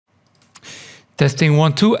Testing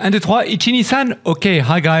 1, 2, and 3, Ichini-san. Okay,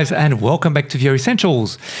 hi guys, and welcome back to VR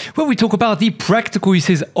Essentials, where we talk about the practical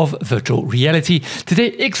uses of virtual reality.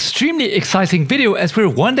 Today, extremely exciting video as we're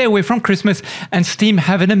one day away from Christmas, and Steam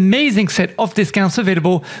have an amazing set of discounts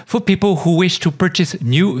available for people who wish to purchase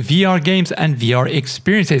new VR games and VR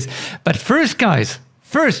experiences. But first, guys,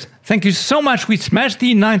 thank you so much. We smashed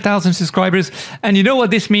the 9,000 subscribers. And you know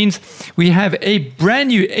what this means? We have a brand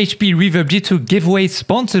new HP Reverb G2 giveaway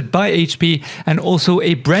sponsored by HP, and also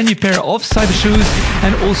a brand new pair of cyber shoes.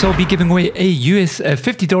 And also I'll be giving away a US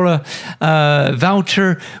 $50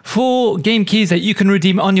 voucher for game keys that you can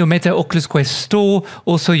redeem on your Meta Oculus Quest store,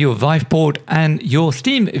 also your Vive port and your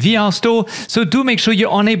Steam VR store. So do make sure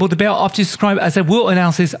you're on able the bell after you subscribe, as I will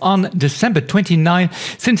announce this on December 29.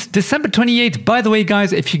 Since December 28, by the way,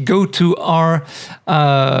 guys, if you go to our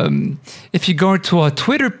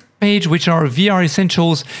Twitter page, which are VR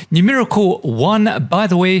Essentials numerical 1. By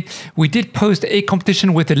the way, we did post a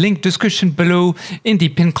competition with a link description below, in the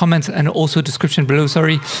pinned comments and also description below,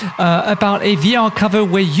 sorry, about a VR cover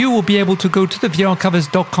where you will be able to go to the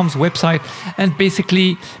vrcovers.com's website and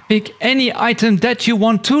basically pick any item that you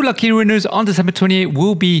want. 2 lucky winners on December 28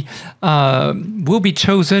 will be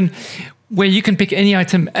chosen, where you can pick any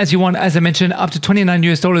item as you want, as I mentioned, up to $29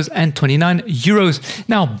 US and 29 euros.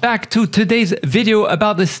 Now back to today's video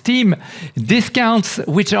about the Steam discounts,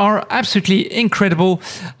 which are absolutely incredible.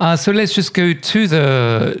 So let's just go to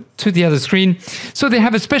the other screen. So they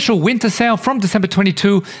have a special winter sale from December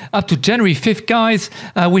 22 up to January 5th, guys,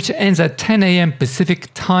 which ends at 10 a.m. Pacific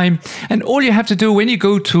time. And all you have to do when you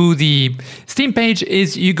go to the Steam page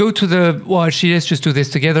is you go to the, well, actually, let's just do this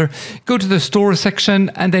together. Go to the store section,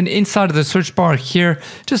 and then inside of the search bar here,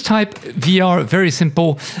 just type VR, very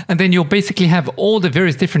simple, and then you'll basically have all the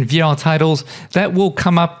various different VR titles that will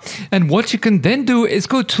come up. And what you can then do is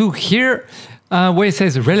go to here where it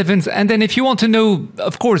says relevance, and then if you want to know,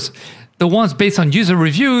 of course, the ones based on user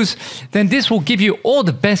reviews, then this will give you all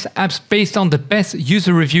the best apps based on the best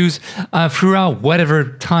user reviews throughout whatever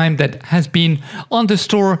time that has been on the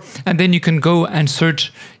store. And then you can go and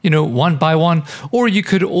search, one by one, or you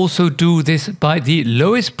could also do this by the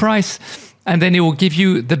lowest price. And then it will give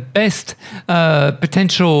you the best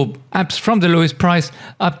potential apps from the lowest price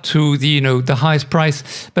up to the highest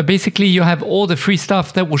price. But basically, you have all the free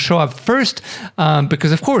stuff that will show up first,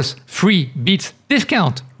 because of course, free beats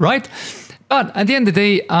discount, right? But at the end of the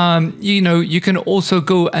day, you can also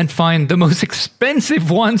go and find the most expensive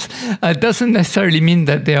ones. Doesn't necessarily mean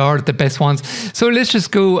that they are the best ones. So let's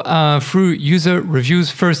just go through user reviews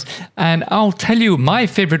first, and I'll tell you my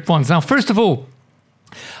favorite ones. Now, first of all,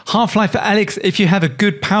 Half-Life Alyx, if you have a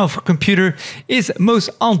good, powerful computer, is most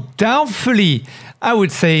undoubtedly, I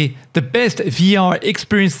would say, the best VR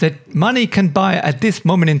experience that money can buy at this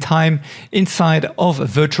moment in time inside of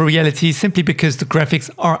virtual reality, simply because the graphics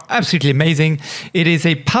are absolutely amazing. It is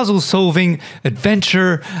a puzzle-solving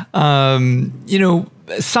adventure,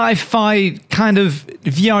 sci-fi kind of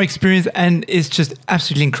VR experience, and it's just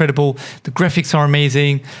absolutely incredible. The graphics are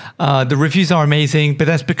amazing, the reviews are amazing, but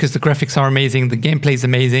that's because the graphics are amazing, the gameplay is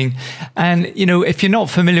amazing. And if you're not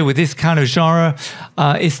familiar with this kind of genre,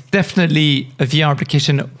 it's definitely a VR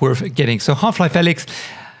application worth getting. So Half-Life Alyx,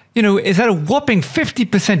 is at a whopping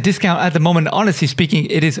 50% discount at the moment. Honestly speaking,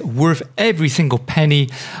 it is worth every single penny.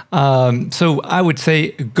 So I would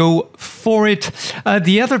say go for it.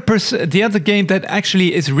 The other game that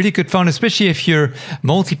actually is really good fun, especially if your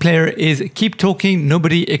multiplayer, is Keep Talking,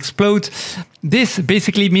 Nobody Explodes. This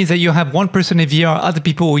basically means that you have one person in VR, other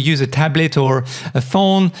people will use a tablet or a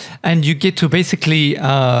phone, and you get to basically,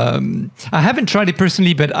 I haven't tried it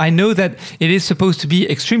personally, but I know that it is supposed to be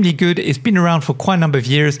extremely good. It's been around for quite a number of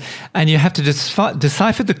years, and you have to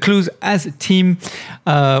decipher the clues as a team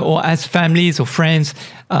or as families or friends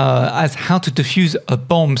as how to defuse a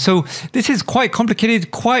bomb. So this is quite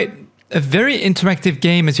complicated, quite a very interactive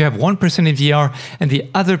game, as you have one person in VR and the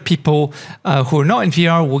other people who are not in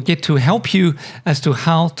VR will get to help you as to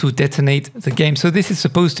how to detonate the game. So this is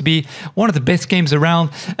supposed to be one of the best games around,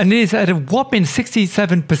 and it is at a whopping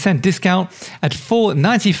 67% discount at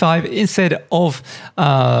 $4.95 instead of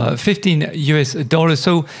 $15 US.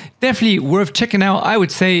 So definitely worth checking out, I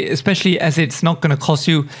would say, especially as it's not going to cost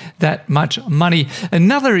you that much money.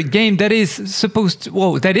 Another game that is supposed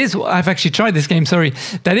to, I've actually tried this game, sorry,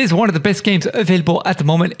 that is one of the best games available at the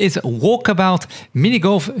moment is Walkabout Mini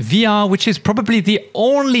Golf VR, which is probably the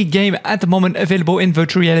only game at the moment available in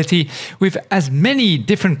virtual reality with as many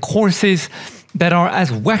different courses that are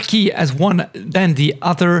as wacky as one than the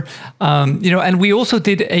other. And we also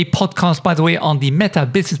did a podcast, by the way, on the Meta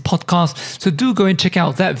Business Podcast. So do go and check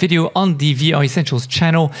out that video on the VR Essentials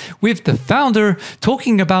channel with the founder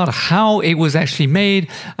talking about how it was actually made,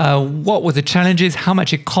 what were the challenges, how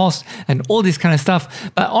much it cost, and all this kind of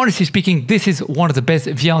stuff. But honestly speaking, this is one of the best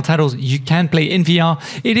VR titles you can play in VR.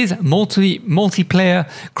 It is multiplayer,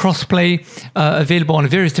 cross-play, available on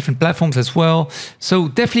various different platforms as well. So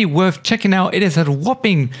definitely worth checking out. It is at a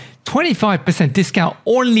whopping 25% discount,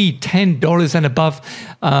 only $10 and above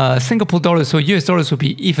Singapore dollars. So US dollars would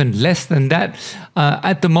be even less than that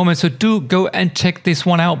at the moment. So do go and check this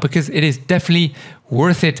one out because it is definitely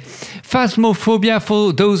worth it. Phasmophobia,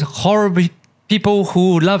 for those horror people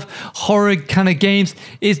who love horror kind of games,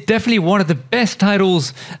 is definitely one of the best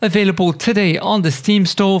titles available today on the Steam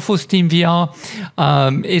store for Steam VR.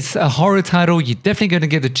 It's a horror title. You're definitely going to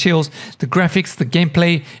get the chills. The graphics, the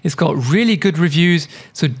gameplay, it's got really good reviews.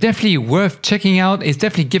 So definitely worth checking out. It's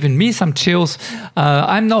definitely given me some chills.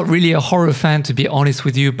 I'm not really a horror fan, to be honest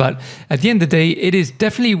with you, but at the end of the day, it is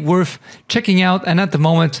definitely worth checking out. And at the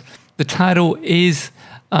moment, the title is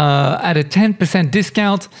at a 10%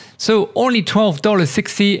 discount, so only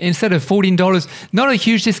 $12.60 instead of $14. Not a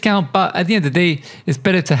huge discount, but at the end of the day, it's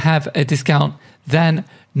better to have a discount than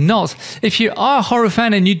not. If you are a horror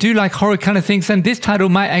fan and you do like horror kind of things, then this title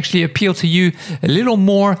might actually appeal to you a little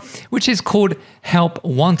more, which is called Help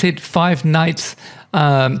Wanted 5 Nights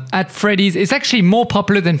at Freddy's. It's actually more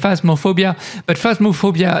popular than Phasmophobia, but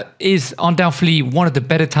Phasmophobia is undoubtedly one of the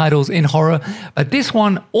better titles in horror. But this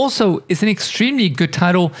one also is an extremely good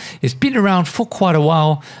title. It's been around for quite a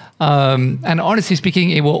while. And honestly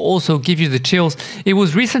speaking, it will also give you the chills. It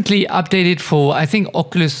was recently updated for, I think,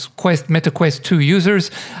 Oculus Quest, Meta Quest 2 users.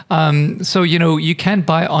 So, you can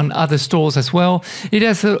buy on other stores as well. It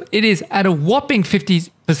is at a whopping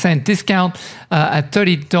 50% discount at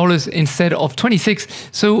 $30 instead of $26.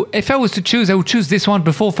 So if I was to choose, I would choose this one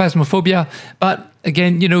before Phasmophobia. But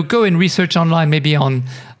again, go and research online, maybe on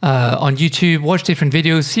YouTube, watch different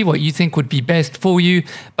videos, see what you think would be best for you.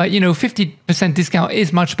 But 50% discount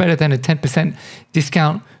is much better than a 10%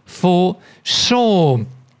 discount for sure.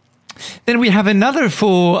 Then we have another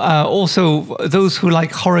for also those who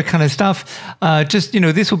like horror kind of stuff.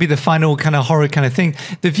 This will be the final kind of horror kind of thing.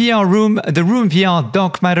 The Room VR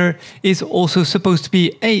Dark Matter is also supposed to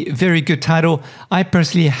be a very good title. I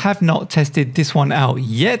personally have not tested this one out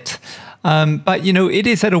yet. But it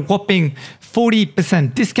is at a whopping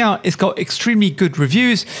 40% discount. It's got extremely good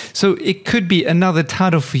reviews, so it could be another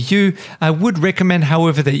title for you. I would recommend,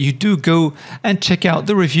 however, that you do go and check out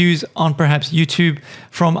the reviews on perhaps YouTube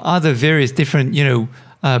from other various different,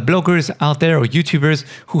 bloggers out there or YouTubers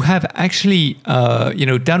who have actually,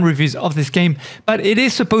 done reviews of this game. But it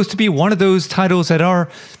is supposed to be one of those titles that are,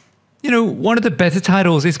 one of the better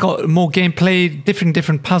titles. It's got more gameplay,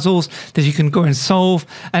 different puzzles that you can go and solve.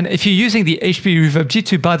 And if you're using the HP Reverb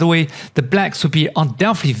G2, by the way, the blacks will be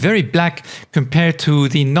undoubtedly very black compared to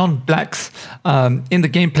the non-blacks in the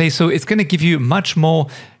gameplay. So it's going to give you much more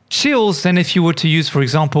chills than if you were to use, for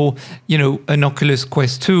example, an Oculus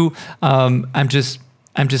Quest 2. I'm just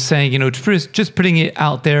saying, just putting it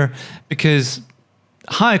out there because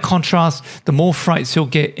higher contrast, the more frights you'll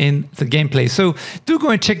get in the gameplay. So do go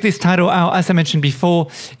and check this title out. As I mentioned before,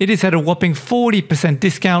 it is at a whopping 40%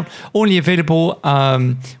 discount, only available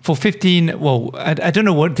for 15. Well, I don't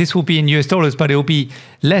know what this will be in US dollars, but it will be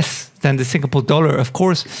less than the Singapore dollar, of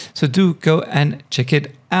course. So do go and check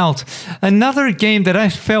it out. Another game that I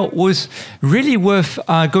felt was really worth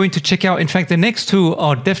going to check out. In fact, the next two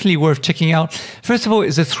are definitely worth checking out. First of all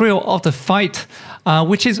is The Thrill of the Fight,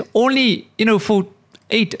 which is only, for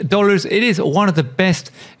 $8. It is one of the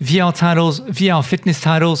best VR titles, VR fitness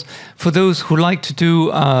titles for those who like to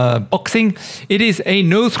do boxing. It is a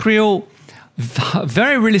no-thrill,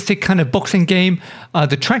 very realistic kind of boxing game.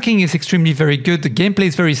 The tracking is extremely very good. The gameplay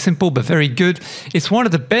is very simple but very good. It's one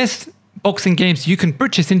of the best boxing games you can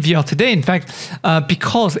purchase in VR today, in fact,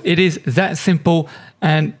 because it is that simple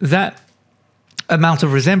and that amount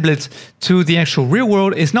of resemblance to the actual real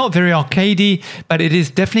world. It's not very arcadey, but it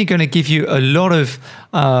is definitely going to give you a lot of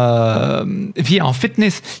VR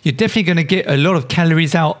fitness. You're definitely going to get a lot of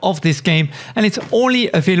calories out of this game, and it's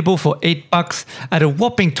only available for $8 at a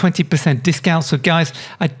whopping 20% discount. So guys,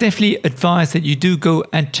 I definitely advise that you do go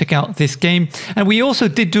and check out this game. And we also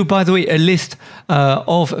did do, by the way, a list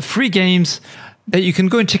of free games that you can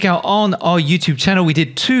go and check out on our YouTube channel. We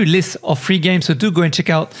did 2 lists of free games, so do go and check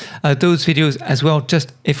out those videos as well,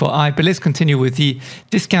 just FYI. But let's continue with the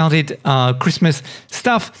discounted Christmas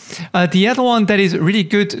stuff. The other one that is really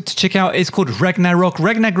good to check out is called Ragnarok.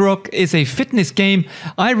 Ragnarok is a fitness game.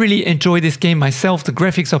 I really enjoy this game myself. The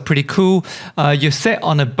graphics are pretty cool. You're set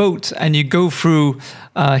on a boat and you go through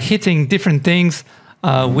hitting different things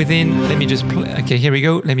within. Let me just play. Okay, here we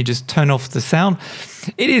go. Let me just turn off the sound.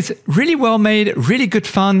 It is really well made, really good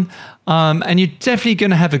fun, and you're definitely going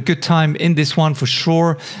to have a good time in this one for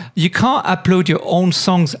sure. You can't upload your own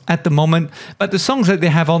songs at the moment, but the songs that they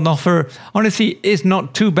have on offer, honestly, is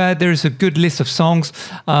not too bad. There is a good list of songs,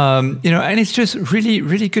 you know, and it's just really,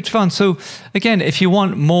 really good fun. So again, if you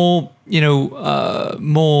want more, you know,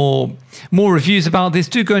 more reviews about this,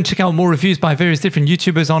 do go and check out more reviews by various different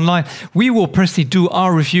YouTubers online. We will personally do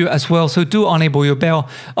our review as well, so do enable your bell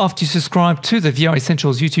after you subscribe to the VR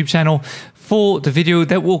Essentials YouTube channel for the video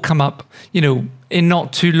that will come up, you know, in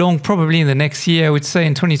not too long, probably in the next year, I would say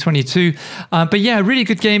in 2022. But yeah, really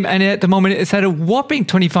good game, and at the moment it's at a whopping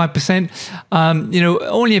 25%, you know,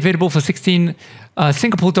 only available for 16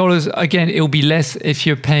 Singapore dollars. Again, it will be less if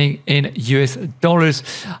you're paying in US dollars.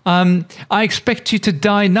 I Expect You to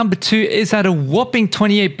Die number 2 is at a whopping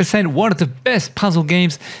 28%. One of the best puzzle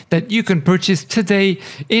games that you can purchase today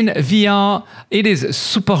in VR. It is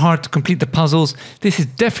super hard to complete the puzzles. This is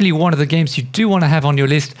definitely one of the games you do want to have on your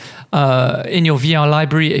list in your VR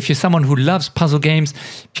library if you're someone who loves puzzle games,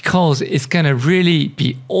 because it's going to really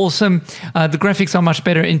be awesome. The graphics are much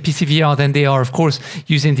better in PCVR than they are, of course,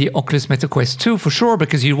 using the Oculus MetaQuest 2 for sure,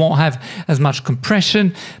 because you won't have as much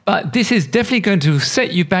compression. But this is definitely going to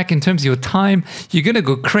set you back in terms of your time. You're going to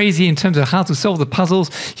go crazy in terms of how to solve the puzzles.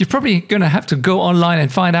 You're probably going to have to go online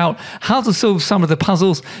and find out how to solve some of the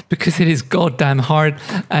puzzles, because it is goddamn hard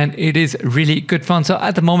and it is really good fun. So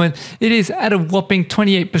at the moment, it is at a whopping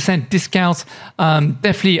 28% discount.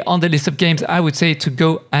 Definitely on the list of games I would say to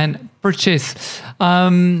go and purchase.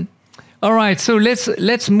 All right, so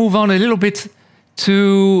let's move on a little bit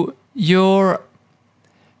to your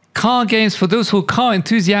car games. For those who are car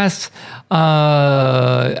enthusiasts,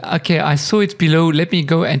 okay, I saw it below. Let me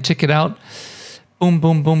go and check it out. Boom,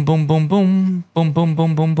 boom, boom, boom, boom, boom, boom, boom,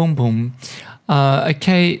 boom, boom, boom, boom.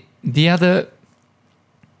 Okay, the other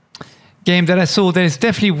game that I saw that is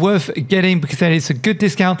definitely worth getting because that is a good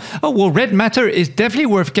discount. Oh, well, Red Matter is definitely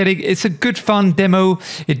worth getting. It's a good fun demo.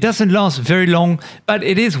 It doesn't last very long, but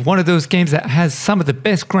it is one of those games that has some of the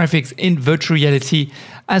best graphics in virtual reality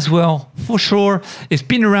as well, for sure. It's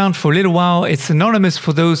been around for a little while. It's anonymous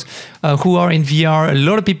for those who are in VR. A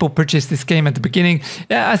lot of people purchased this game at the beginning.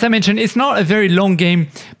 As I mentioned, it's not a very long game,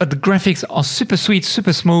 but the graphics are super sweet,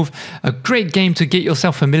 super smooth. A great game to get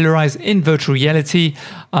yourself familiarized in virtual reality,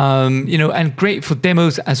 you know, and great for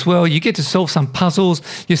demos as well. You get to solve some puzzles.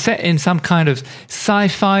 You're set in some kind of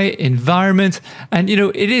sci-fi environment, and you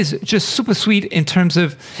know, it is just super sweet in terms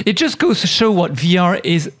of, it just goes to show what VR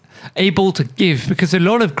is able to give, because a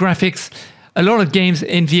lot of graphics, a lot of games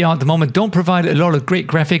in VR at the moment don't provide a lot of great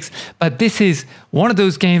graphics, but this is one of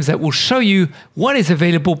those games that will show you what is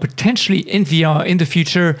available potentially in VR in the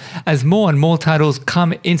future as more and more titles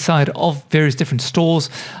come inside of various different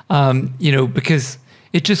stores, you know, because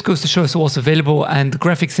it just goes to show us what's available, and the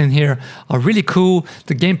graphics in here are really cool.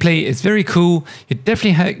 The gameplay is very cool. You're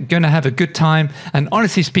definitely going to have a good time. And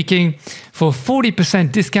honestly speaking, for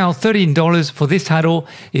 40% discount, $13 for this title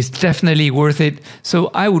is definitely worth it.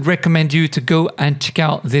 So I would recommend you to go and check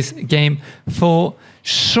out this game for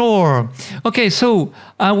sure. Okay, so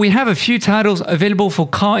we have a few titles available for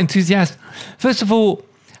car enthusiasts. First of all,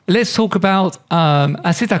 let's talk about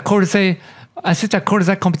Assetto Corsa. Assetto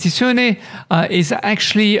Corsa Competizione is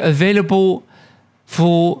actually available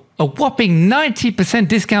for a whopping 90%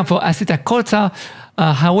 discount for Assetto Corsa.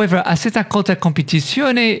 However, Assetto Corsa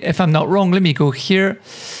Competizione, if I'm not wrong, let me go here.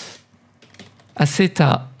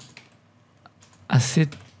 Assetto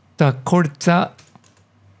Corsa.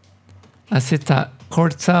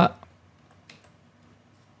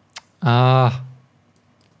 All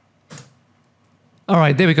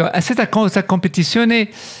right, there we go. Assetto Corsa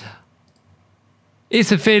Competizione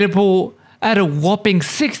is available at a whopping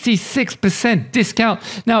 66% discount.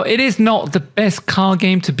 Now, it is not the best car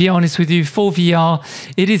game, to be honest with you, for VR.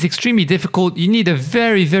 It is extremely difficult. You need a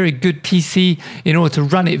very, very good PC in order to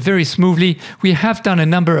run it very smoothly. We have done a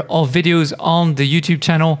number of videos on the YouTube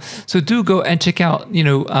channel, so do go and check out, you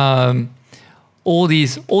know, all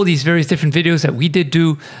these various different videos that we did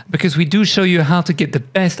do, because we do show you how to get the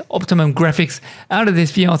best optimum graphics out of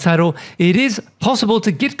this VR title. It is possible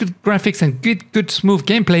to get good graphics and good smooth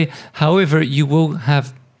gameplay. However, you will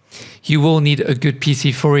have you will need a good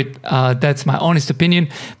PC for it. That's my honest opinion.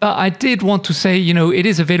 But I did want to say, you know, it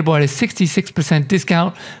is available at a 66%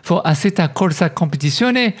 discount for Assetto Corsa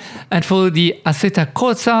Competizione, and for the Assetto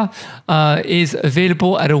Corsa is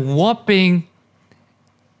available at a whopping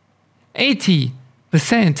 80%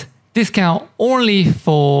 discount only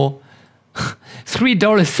for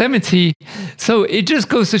 $3.70. So it just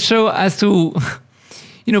goes to show as to,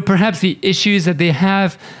 you know, perhaps the issues that they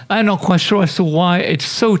have. I'm not quite sure as to why it's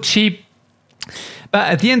so cheap. But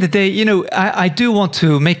at the end of the day, you know, I do want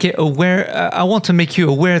to make it aware. I want to make you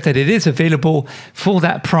aware that it is available for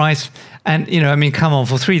that price. And, you know, I mean, come on,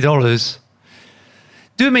 for $3.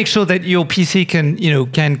 Do make sure that your PC can, you know,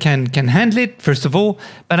 can handle it, first of all.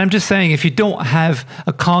 But I'm just saying, if you don't have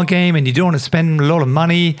a car game and you don't want to spend a lot of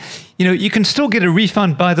money, you know, you can still get a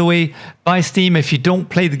refund, by the way, by Steam if you don't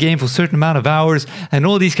play the game for a certain amount of hours and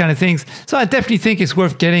all these kind of things. So I definitely think it's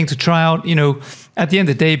worth getting to try out, you know, at the end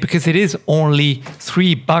of the day, because it is only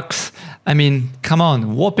 $3. I mean, come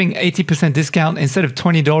on, whopping 80% discount instead of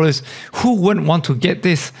 $20. Who wouldn't want to get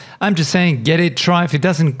this? I'm just saying, get it, try. If it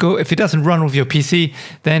doesn't run with your PC,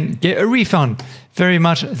 then get a refund. Very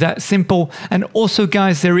much that simple. And also,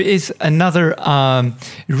 guys, there is another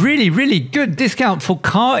really, really good discount for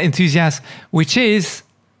car enthusiasts, which is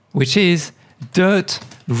Dirt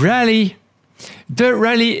Rally. Dirt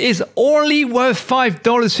Rally is only worth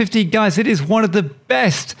 $5.50, guys. It is one of the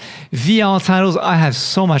best VR titles. I have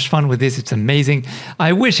so much fun with this. It's amazing.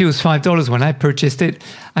 I wish it was $5 when I purchased it.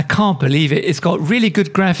 I can't believe it. It's got really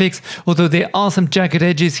good graphics, although there are some jagged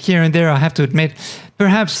edges here and there, I have to admit.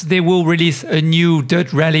 Perhaps they will release a new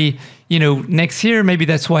Dirt Rally, you know, next year. Maybe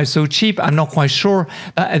that's why it's so cheap. I'm not quite sure.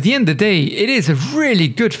 But at the end of the day, it is a really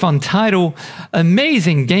good, fun title.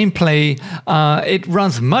 Amazing gameplay. It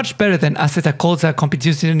runs much better than Assetto Corsa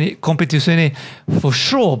Competizione for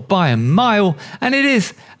sure, by a mile. And it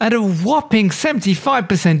is at a whopping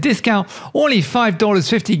 75% discount. Only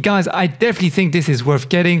 $5.50, guys. I definitely think this is worth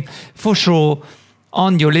getting for sure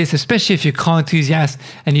on your list, especially if you're a car enthusiast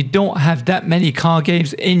and you don't have that many car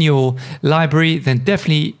games in your library. Then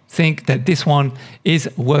definitely think that this one is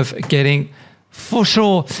worth getting for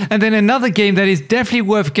sure. And then another game that is definitely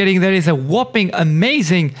worth getting, that is a whopping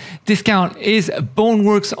amazing discount, is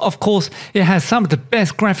Boneworks. Of course, it has some of the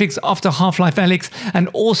best graphics after Half-Life Alyx, and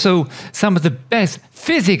also some of the best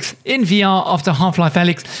physics in VR after Half-Life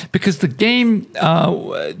Alyx, because the game,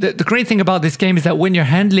 the great thing about this game is that when you're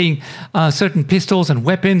handling certain pistols and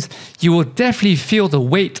weapons, you will definitely feel the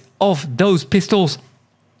weight of those pistols,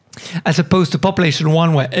 as opposed to Population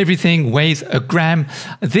 1, where everything weighs a gram.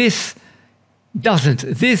 This doesn't.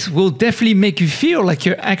 This will definitely make you feel like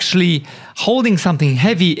you're actually holding something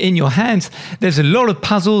heavy in your hands. There's a lot of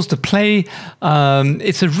puzzles to play.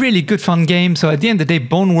 It's a really good fun game. So at the end of the day,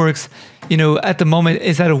 Boneworks, you know, at the moment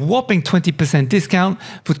is at a whopping 20% discount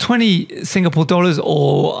for 20 Singapore dollars,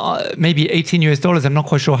 or maybe 18 US dollars. I'm not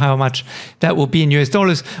quite sure how much that will be in US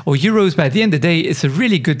dollars or euros, but at the end of the day, it's a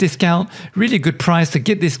really good discount, really good price to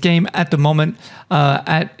get this game at the moment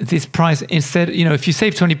at this price. Instead, you know, if you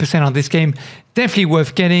save 20% on this game, definitely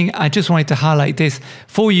worth getting. I just wanted to highlight this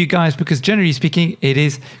for you guys because generally speaking, it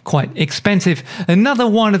is quite expensive. Another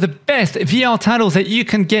one of the best VR titles that you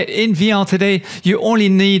can get in VR today, you only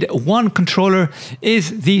need one controller,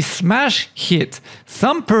 is the smash hit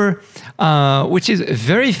Thumper, which is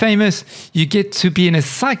very famous. You get to be in a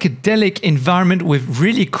psychedelic environment with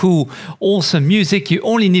really cool, awesome music. You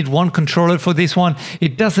only need one controller for this one.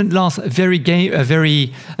 It doesn't last a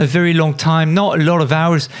very long time, not a lot of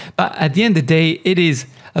hours, but at the end of the day, it is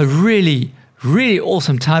a really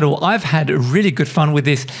awesome title. I've had really good fun with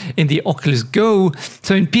this in the Oculus Go.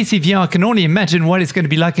 So in PCVR, I can only imagine what it's going to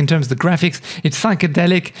be like in terms of the graphics. It's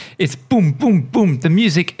psychedelic. It's boom, boom, boom. The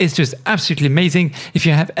music is just absolutely amazing. If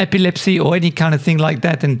you have epilepsy or any kind of thing like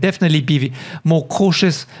that, then definitely be more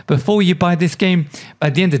cautious before you buy this game. But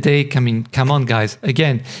at the end of the day, come on, guys.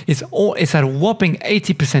 Again, it's at a whopping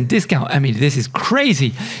 80% discount. I mean, this is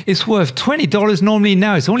crazy. It's worth $20 normally.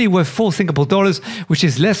 Now it's only worth 4 Singapore dollars, which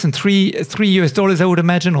is less than three US dollars, I would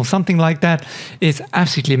imagine, or something like that. It's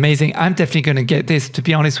absolutely amazing. I'm definitely going to get this, to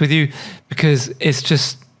be honest with you, because it's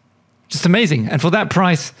just amazing. And for that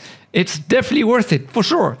price, it's definitely worth it for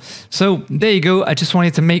sure. So there you go. I just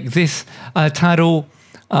wanted to make this title.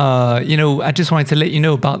 You know, I just wanted to let you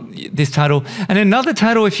know about this title. And another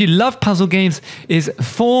title, if you love puzzle games, is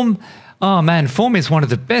Form. Oh man, Form is one of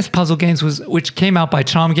the best puzzle games, which came out by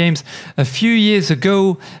Charm Games a few years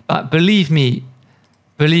ago. But believe me,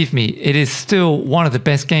 it is still one of the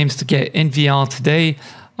best games to get in VR today.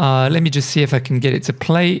 Let me just see if I can get it to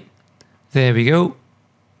play. There we go.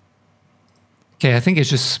 Okay, I think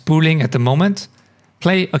it's just spooling at the moment.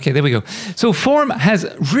 Play. Okay, there we go. So Form has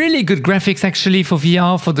really good graphics actually for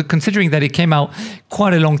VR, considering that it came out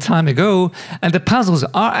quite a long time ago, and the puzzles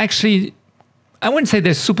are actually, I wouldn't say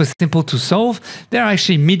they're super simple to solve. They're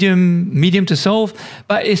actually medium to solve,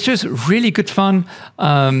 but it's just really good fun.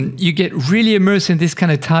 You get really immersed in this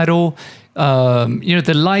kind of title. You know,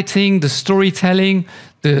 the lighting, the storytelling,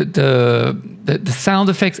 the sound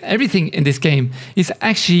effects, everything in this game is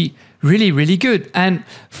actually really good. And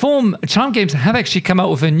Charm Games have actually come out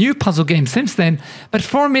with a new puzzle game since then, but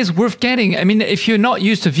Form is worth getting. I mean, if you're not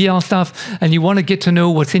used to VR stuff and you want to get to know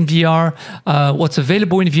what's in VR, what's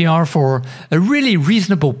available in VR for a really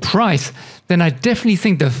reasonable price, then I definitely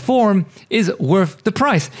think the Form is worth the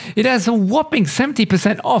price. It has a whopping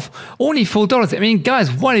 70% off, only $4. I mean,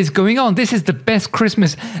 guys, what is going on? This is the best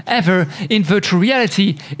Christmas ever in virtual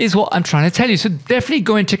reality, is what I'm trying to tell you. So definitely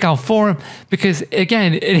go and check out Form, because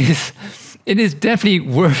again, it is definitely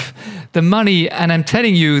worth the money. And I'm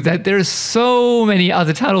telling you that there's so many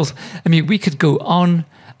other titles. I mean, we could go on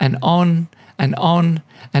and on and on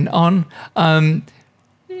and on.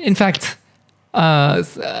 In fact,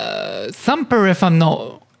 Thumper, if I'm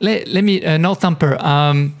not, let me, not Thumper.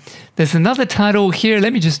 There's another title here.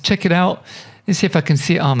 Let me just check it out. Let's see if I can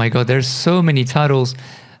see. Oh my God, there's so many titles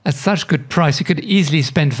at such good price. You could easily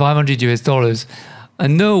spend $500 US.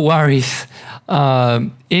 No worries.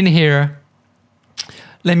 In here.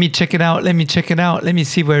 Let me check it out. Let me check it out. Let me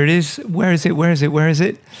see where it is. Where is it? Where is it? Where is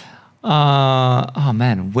it? Oh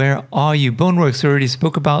man, where are you? Boneworks already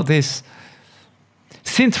spoke about this.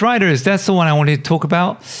 Synth Riders, that's the one I wanted to talk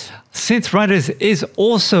about. Synth Riders is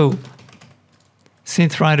also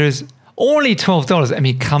Synth Riders, only $12. I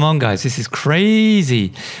mean, come on, guys, this is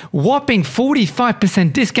crazy. Whopping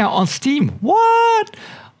 45% discount on Steam. What?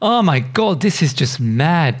 Oh my God, this is just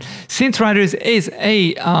mad. Synth Riders is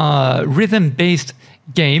a rhythm-based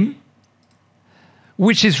game,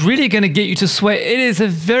 which is really going to get you to sweat. It is a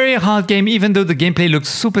very hard game, even though the gameplay looks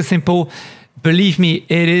super simple. Believe me,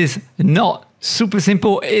 it is not super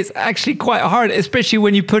simple. It's actually quite hard, especially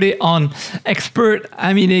when you put it on expert.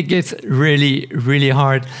 I mean, it gets really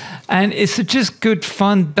hard. And it's just good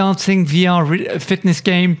fun bouncing VR fitness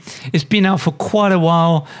game. It's been out for quite a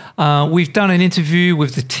while. We've done an interview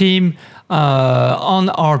with the team on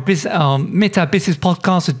our Meta Business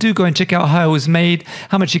podcast. So do go and check out how it was made,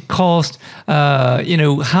 how much it cost, you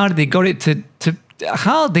know, how they got it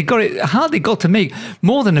how they got to make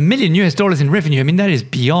more than $1 million US in revenue. I mean, that is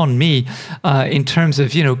beyond me in terms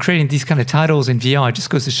of, you know, creating these kind of titles in VR. It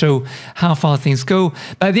just goes to show how far things go.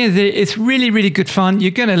 But at the end of the day, it's really good fun.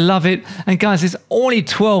 You're gonna love it. And guys, it's only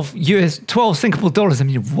 12 Singapore dollars. I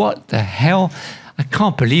mean, what the hell? I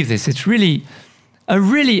can't believe this. It's really a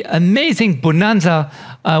really amazing bonanza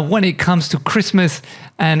when it comes to Christmas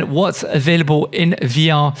and what's available in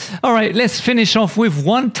VR. All right, let's finish off with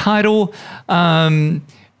one title,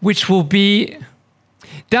 which will be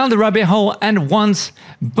Down the Rabbit Hole and Once.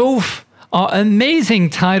 Both are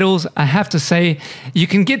amazing titles, I have to say. You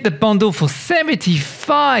can get the bundle for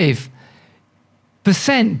 75%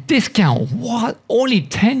 discount. What? Only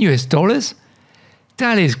 $10 US?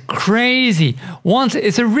 That is crazy. Once,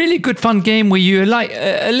 it's a really good fun game where you're like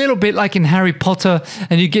a little bit like in Harry Potter,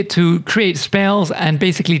 and you get to create spells and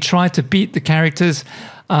basically try to beat the characters,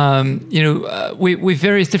 you know, with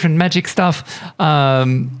various different magic stuff. Let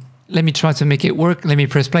me try to make it work. Let me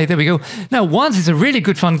press play. There we go. Now, Once is a really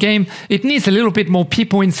good fun game. It needs a little bit more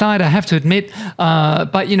people inside, I have to admit.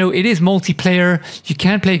 But, you know, it is multiplayer. You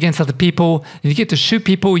can play against other people. And you get to shoot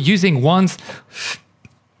people using Once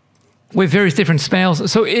with various different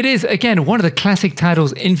spells. So it is, again, one of the classic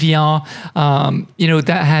titles in VR, you know,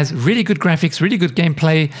 that has really good graphics, really good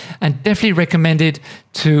gameplay, and definitely recommended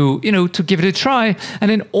to, you know, to give it a try.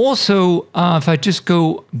 And then also, if I just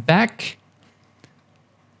go back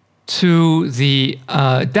to the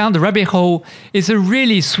Down the Rabbit Hole, is a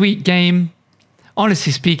really sweet game.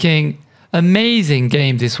 Honestly speaking, amazing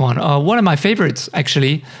game, this one. One of my favorites,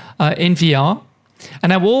 actually, in VR.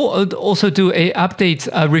 And I will also do a update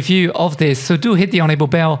review of this. So do hit the enable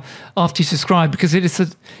bell after you subscribe, because it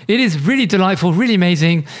is really delightful, really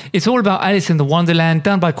amazing. It's all about Alice in the Wonderland,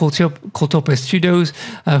 done by Cortopa Studios,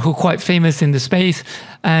 who are quite famous in the space.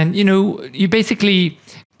 And, you know, you basically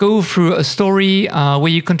go through a story where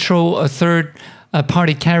you control a third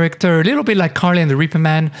party character, a little bit like Carly and the Reaper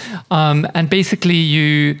Man. And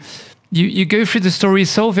basically You go through the story,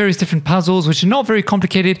 solve various different puzzles, which are not very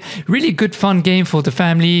complicated. Really good, fun game for the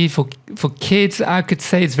family, for kids. I could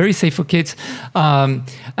say it's very safe for kids. And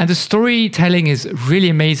the storytelling is really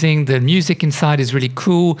amazing. The music inside is really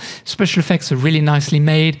cool. Special effects are really nicely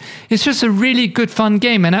made. It's just a really good, fun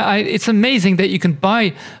game. And it's amazing that you can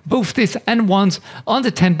buy both this and ones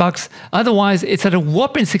under $10. Otherwise, it's at a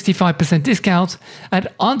whopping 65% discount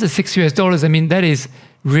at under $6 US. I mean, that is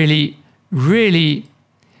really,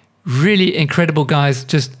 really incredible, guys.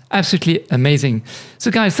 Just absolutely amazing.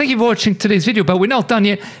 So guys, thank you for watching today's video, but we're not done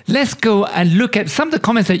yet. Let's go and look at some of the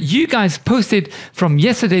comments that you guys posted from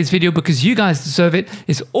yesterday's video, because you guys deserve it.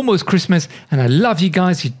 It's almost Christmas and I love you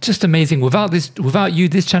guys. You're just amazing. Without you,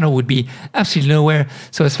 this channel would be absolutely nowhere.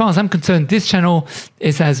 So as far as I'm concerned, this channel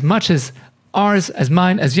is as much as ours, as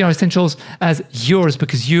mine, as VR Essentials, as yours,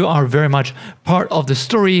 because you are very much part of the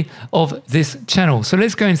story of this channel. So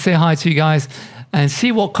let's go and say hi to you guys and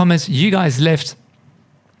see what comments you guys left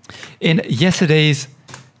in yesterday's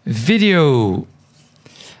video.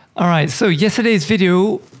 All right, so yesterday's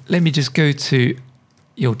video, let me just go to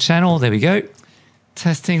your channel. There we go.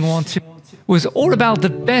 Testing 1, 2. Was all about the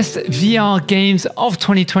best VR games of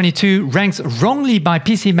 2022, ranked wrongly by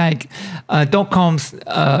PCMag.com's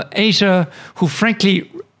Asia, who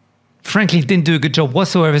frankly didn't do a good job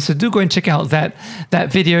whatsoever. So do go and check out that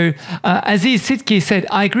video. Aziz Sidki said,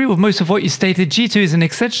 I agree with most of what you stated. G2 is an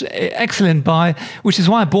excellent buy, which is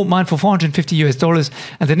why I bought mine for $450 US.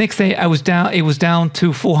 And the next day it was down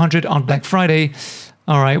to 400 on Black Friday.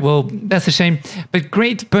 All right, well, that's a shame, but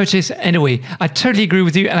great purchase anyway. I totally agree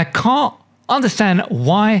with you, and I can't understand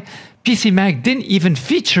why PC Mag didn't even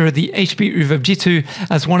feature the HP Reverb G2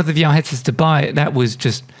 as one of the VR headsets to buy. That was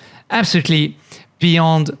just absolutely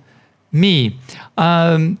beyond me.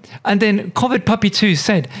 And then COVID Puppy 2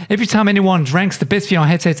 said, every time anyone ranks the best VR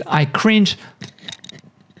headsets, I cringe.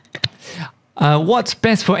 What's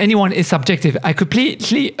best for anyone is subjective. I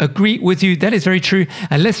completely agree with you. That is very true.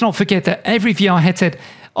 And let's not forget that every VR headset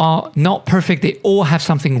are not perfect. They all have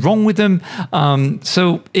something wrong with them.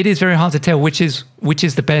 So it is very hard to tell which is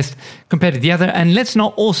the best compared to the other. And let's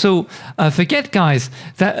not also forget, guys,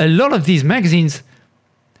 that a lot of these magazines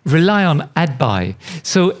rely on ad buy.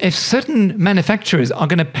 So if certain manufacturers are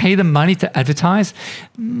going to pay them money to advertise,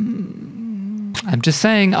 I'm just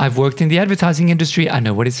saying, I've worked in the advertising industry. I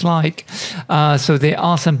know what it's like. So there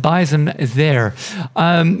are some biasm there.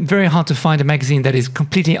 Very hard to find a magazine that is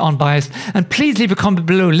completely unbiased. And please leave a comment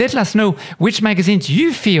below. Let us know which magazines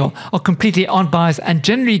you feel are completely unbiased and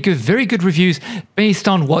generally give very good reviews based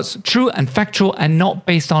on what's true and factual and not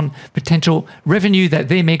based on potential revenue that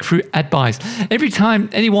they make through ad buys. Every time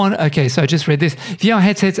anyone, okay, so I just read this. VR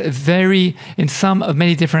headsets vary in some of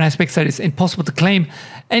many different aspects that it's impossible to claim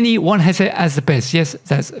any one headset as the best. Yes,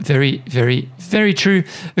 that's very, very, very true.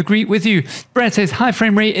 Agree with you. Brad says high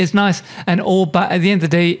frame rate is nice and all, but at the end of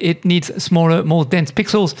the day, it needs smaller, more dense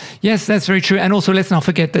pixels. Yes, that's very true. And also, let's not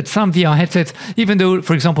forget that some VR headsets, even though,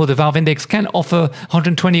 for example, the Valve Index can offer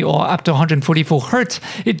 120 or up to 144 Hertz,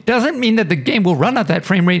 it doesn't mean that the game will run at that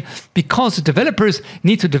frame rate, because the developers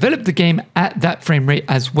need to develop the game at that frame rate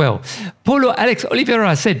as well. Polo Alex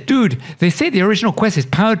Oliveira said, dude, they say the original Quest is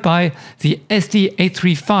powered by the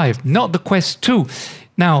SD835, not the Quest 2.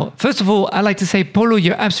 Now, first of all, I like to say, Polo,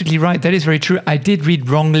 you're absolutely right. That is very true. I did read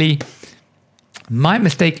wrongly. My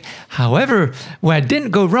mistake. However, where I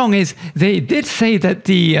didn't go wrong is they did say that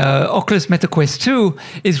the Oculus MetaQuest 2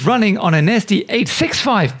 is running on an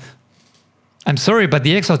SD865. I'm sorry, but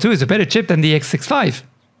the XR2 is a better chip than the X65.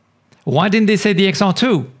 Why didn't they say the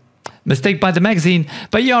XR2? Mistake by the magazine.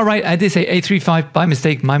 But you're right, I did say 835 by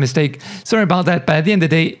mistake, my mistake. Sorry about that, but at the end of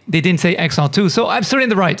the day, they didn't say XR2, so I'm still in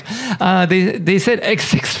the right. They said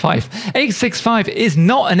X65. X65 is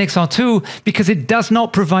not an XR2 because it does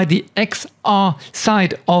not provide the XR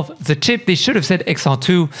side of the chip. They should have said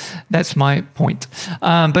XR2. That's my point.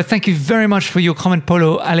 But thank you very much for your comment,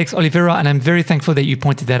 Polo Alex Oliveira, and I'm very thankful that you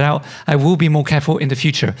pointed that out. I will be more careful in the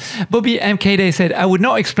future. Bobby MKD said, I would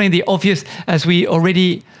not explain the obvious as we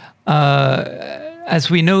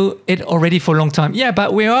know it already for a long time. Yeah,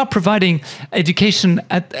 but we are providing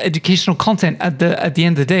educational content at the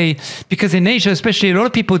end of the day, because in Asia, especially, a lot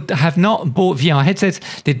of people have not bought VR headsets.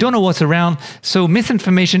 They don't know what's around. So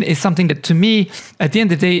misinformation is something that, to me, at the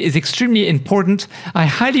end of the day, is extremely important. I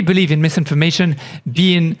highly believe in misinformation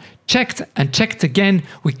being checked and checked again.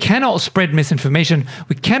 We cannot spread misinformation.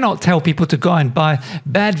 We cannot tell people to go and buy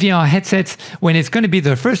bad VR headsets when it's going to be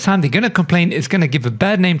their first time. They're going to complain. It's going to give a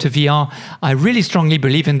bad name to VR. I really strongly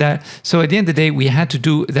believe in that. So at the end of the day, we had to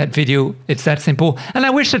do that video. It's that simple. And I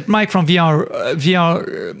wish that Mike from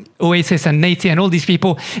VR Oasis and Nate and all these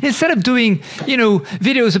people, instead of doing, you know,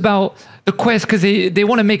 videos about the Quest because they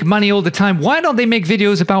want to make money all the time, why don't they make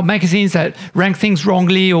videos about magazines that rank things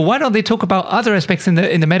wrongly? Or why don't they talk about other aspects in the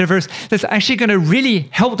metaverse that's actually going to really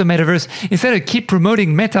help the metaverse, instead of keep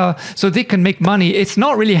promoting Meta so they can make money? It's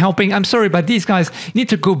not really helping. I'm sorry, but these guys need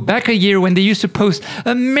to go back a year when they used to post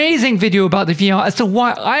amazing video about the VR as to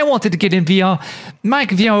why I wanted to get in VR. Mike,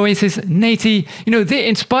 VR Oasis, Nate, you know, they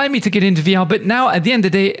inspired me to get into VR, but now at the end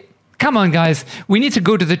of the day, come on, guys, we need to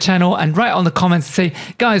go to the channel and write on the comments and say,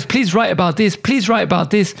 guys, please write about this, please write about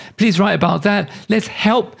this, please write about that. Let's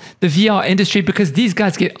help the VR industry, because these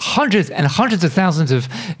guys get hundreds and hundreds of thousands of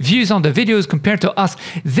views on the videos compared to us.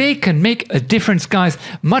 They can make a difference, guys,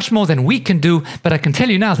 much more than we can do. But I can tell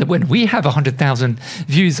you now that when we have 100,000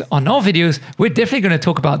 views on our videos, we're definitely going to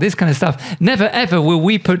talk about this kind of stuff. Never, ever will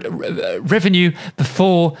we put revenue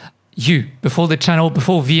before you, before the channel,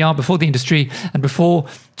 before VR, before the industry, and before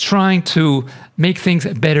trying to make things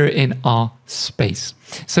better in our space.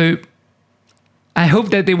 So I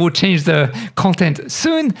hope that they will change the content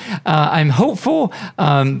soon. I'm hopeful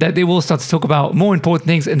that they will start to talk about more important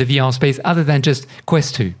things in the VR space other than just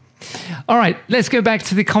Quest 2. All right, let's go back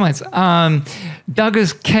to the comments.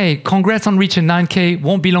 Douglas K, congrats on reaching 9K.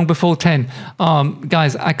 Won't be long before 10.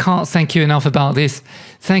 Guys, I can't thank you enough about this.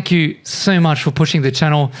 Thank you so much for pushing the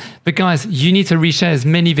channel. But guys, you need to reshare as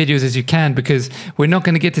many videos as you can, because we're not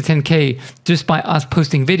going to get to 10K just by us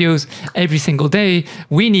posting videos every single day.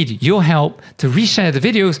 We need your help to reshare the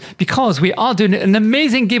videos, because we are doing an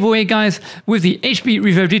amazing giveaway, guys, with the HP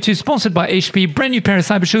Reverb G2, sponsored by HP. Brand new pair of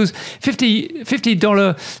cyber shoes,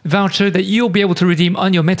 $50 voucher that you'll be able to redeem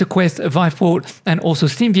on your MetaQuest, Viveport, and also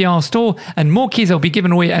Steam VR store. And more keys will be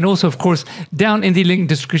given away. And also, of course, down in the link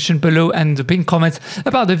description below and the pinned comments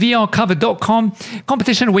about the VRcover.com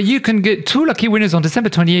competition, where you can get 2 lucky winners on December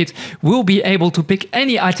 28th. Will be able to pick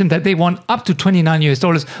any item that they want up to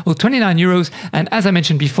 $29 or 29 euros. And as I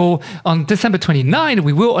mentioned before, on December 29th,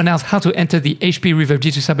 we will announce how to enter the HP Reverb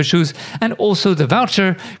G2 Cyber Shoes and also the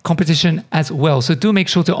voucher competition as well. So do make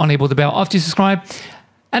sure to enable the bell after you subscribe,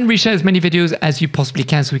 and reshare as many videos as you possibly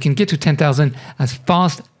can so we can get to 10,000 as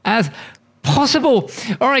fast as possible.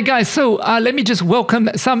 All right, guys, so let me just welcome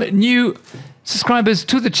some new subscribers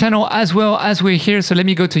to the channel as well as we're here. So let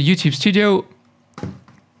me go to YouTube Studio.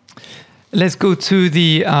 Let's go to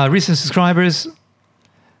the recent subscribers.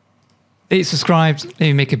 They subscribed. Let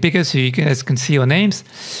me make it bigger so you guys can see your names.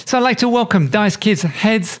 So I'd like to welcome Dice Kids,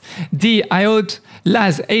 Heads, D, Iod,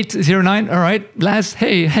 Laz809. All right, Laz.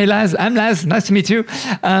 Hey, Laz. I'm Laz. Nice to meet you.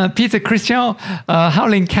 Peter Christian,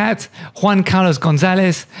 Howling Cat, Juan Carlos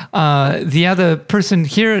Gonzalez. The other person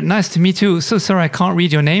here, nice to meet you. So sorry I can't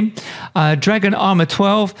read your name. Dragon Armor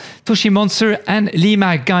 12, Toshi Monster, and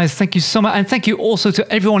Lima. Guys, thank you so much. And thank you also to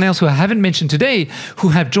everyone else who I haven't mentioned today who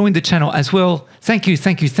have joined the channel as well. Thank you,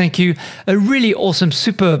 thank you, thank you. A really awesome,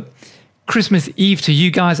 super Christmas Eve to you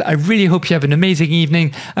guys. I really hope you have an amazing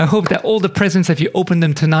evening. I hope that all the presents, if you open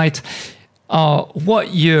them tonight, are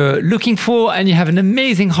what you're looking for, and you have an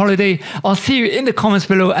amazing holiday. I'll see you in the comments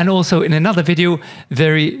below and also in another video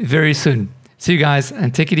very, very soon. See you guys,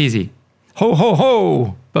 and take it easy. Ho, ho,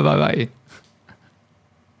 ho. Bye, bye, bye.